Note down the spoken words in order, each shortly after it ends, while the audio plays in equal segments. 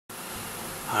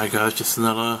Hi guys, just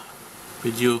another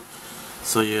video.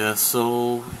 So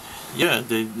yeah,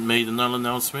 they made another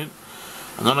announcement.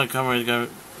 Another Kamen Rider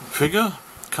figure,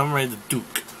 Kamen Rider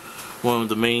Duke, one of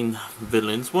the main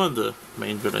villains.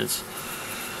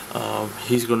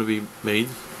 He's going to be made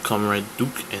Kamen Rider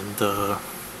Duke, and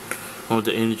one of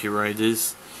the Energy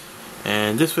Riders.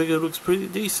 And this figure looks pretty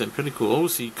decent, pretty cool.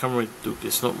 Obviously, Kamen Rider Duke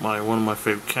is not one of my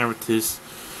favorite characters.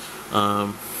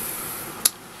 I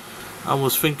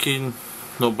was thinking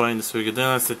not buying this figure. Then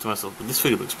I said to myself, but this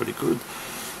figure looks pretty good.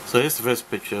 So here's the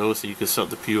first picture. Also, you can start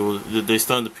the pre-order. They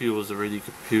started the pre-orders already. You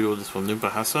can pre-order this from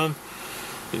Nimpa Hassan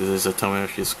because it's a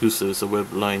Tamayashi exclusive. It's a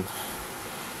web line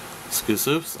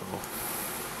exclusive. So,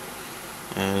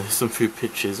 and some few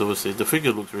pictures. Obviously, the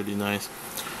figure looks really nice.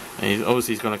 And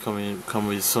he's gonna come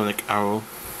with Sonic Arrow.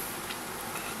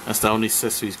 That's the only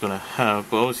accessory he's gonna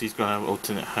have. But obviously, he's gonna have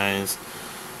alternate hands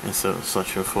and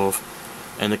such and forth.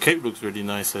 And the cape looks really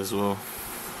nice as well.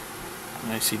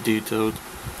 Nicely detailed.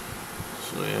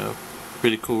 So yeah,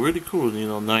 really cool, you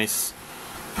know, nice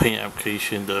paint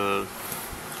application, the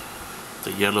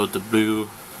yellow, the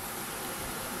blue,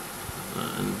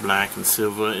 and black and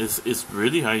silver. It's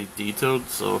really highly detailed,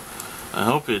 so I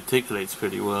hope it articulates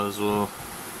pretty well as well.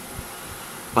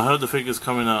 But I heard the figure's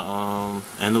coming out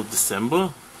end of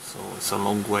December, so it's a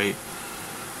long wait.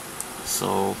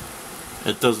 So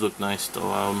it does look nice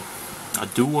though. I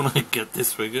do want to get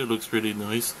this figure. It looks really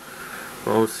nice.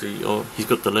 But obviously, he's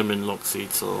got the lemon lock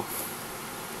seat, so,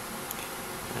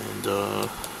 and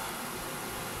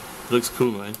looks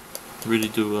cool, man. Really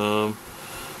do.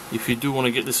 If you do want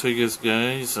to get this figures,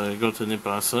 guys, go to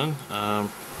Nimpa Hassan.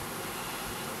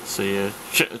 So yeah,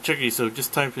 check it yourself.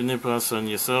 Just type in Nimpa Hassan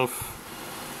yourself,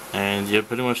 and you're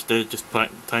pretty much there. Just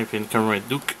type in Kamen Rider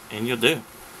Duke, and you're there.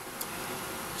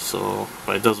 So,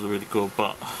 but it does look really cool,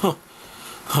 but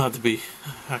hard to be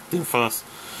acting fast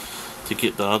to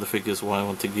get the other figures what I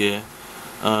want to get.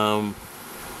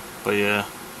 But yeah,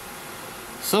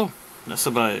 so that's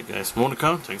about it, guys. More to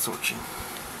come. Thanks for watching.